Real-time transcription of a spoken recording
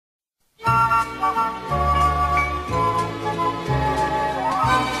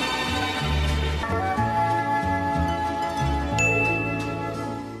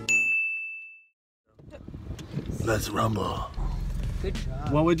Let's rumble. Good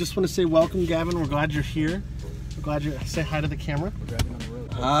job. Well, we just want to say welcome, Gavin. We're glad you're here. We're glad you say hi to the camera. We're driving on the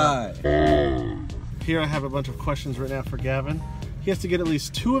road. Hi. Here I have a bunch of questions right now for Gavin. He has to get at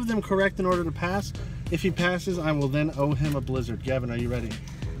least 2 of them correct in order to pass. If he passes, I will then owe him a blizzard. Gavin, are you ready?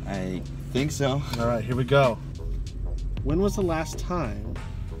 I think so. All right, here we go. When was the last time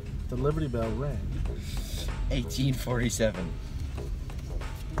the Liberty Bell rang? 1847.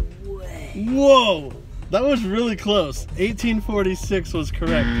 Whoa! That was really close. 1846 was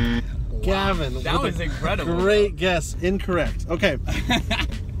correct. Wow. Gavin. That was incredible. Great guess. Incorrect. Okay.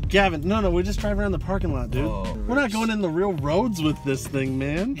 Gavin, no, we're just driving around the parking lot, dude. Oh, we're not going in the real roads with this thing,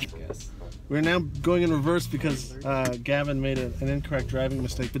 man. Yes. We're now going in reverse because Gavin made an incorrect driving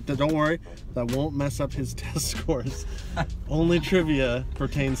mistake. But don't worry, that won't mess up his test scores. Only trivia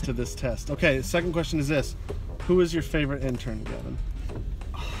pertains to this test. Okay, second question is this. Who is your favorite intern, Gavin?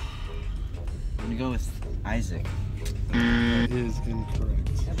 I'm gonna go with Isaac. That is incorrect.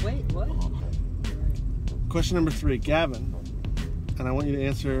 Wait, what? Question number 3, Gavin. And I want you to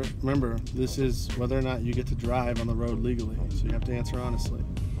answer, remember, this is whether or not you get to drive on the road legally. So you have to answer honestly.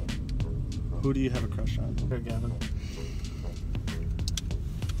 Who do you have a crush on? Here, Gavin.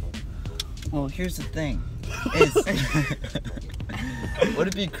 Well, here's the thing. Is would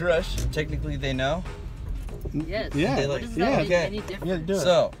it be crush? Technically, they know. Yes. Yeah. They like, Does that make okay. any difference? Yeah, do it.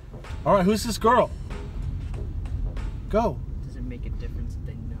 So, all right, who's this girl? Go. Does it make a difference if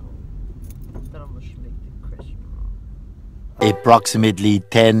they know? That almost should make the question wrong. Approximately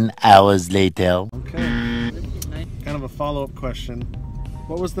 10 hours later. Okay. Kind of a follow-up question.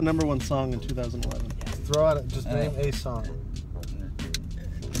 What was the #1 song in 2011? Throw out, just name a song.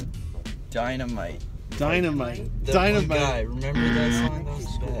 Dynamite. Dynamite. The Dynamite. one guy, remember that song? That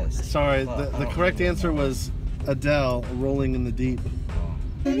was the best. Sorry, Fuck, the I don't correct remember answer that. was Adele, Rolling in the Deep.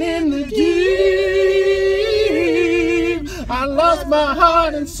 In the deep, I lost my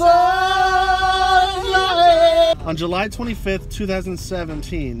heart and soul. On July 25th,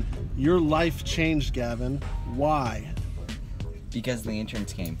 2017, your life changed, Gavin. Why? Because the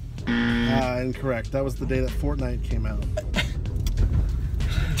interns came. Incorrect. That was the day that Fortnite came out.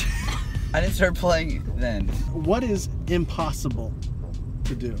 I didn't start playing then. What is impossible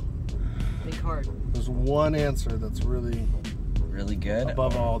to do? Think hard. There's one answer that's really Really good.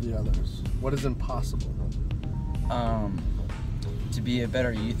 above all the others. What is impossible? To be a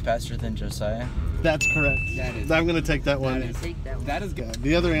better youth pastor than Josiah. That's correct. That is. I'm going to take that one. Take that one. That is good.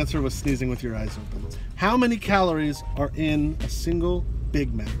 The other answer was sneezing with your eyes open. How many calories are in a single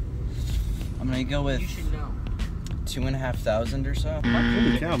Big Mac? I'm gonna go with You should know. 2,500 or so.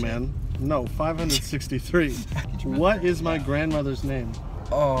 Holy cow, man. No, 563. What is my grandmother's name?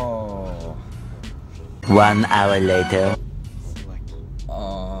 Oh. 1 hour later.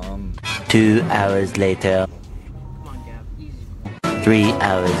 2 hours later. Come on, Gab. Easy. 3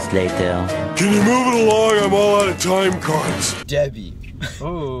 hours later. Can you move it along? I'm all out of time cards. Debbie.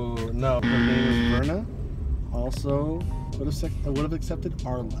 Oh, no. Her name is Verna. Also, would have accepted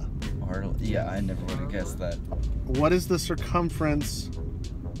Arla. Yeah, I never would have guessed that. What is the circumference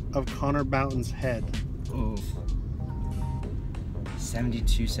of Connor Boughton's head? Ooh.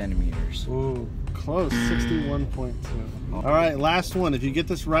 72 centimeters. Ooh, close. 61.2. All right, last one. If you get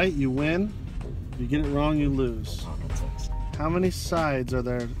this right, you win. If you get it wrong, you lose. Oh, that sucks. How many sides are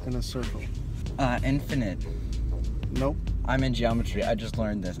there in a circle? Infinite. Nope. I'm in geometry. I just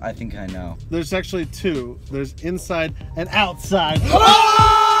learned this. I think I know. There's actually 2. There's inside and outside.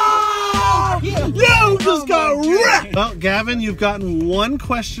 You just got wrecked! Well, Gavin, you've gotten 1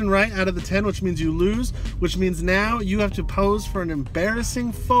 question right out of the 10, which means you lose, which means now you have to pose for an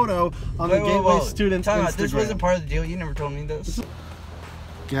embarrassing photo on the Gateway Students Time Instagram. out. This wasn't part of the deal. You never told me this.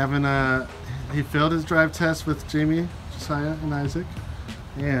 Gavin, he failed his drive test with Jamie, Josiah, and Isaac.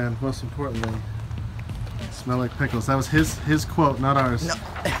 And most importantly, smell like pickles. That was his quote, not ours. No.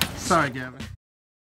 Sorry, Gavin.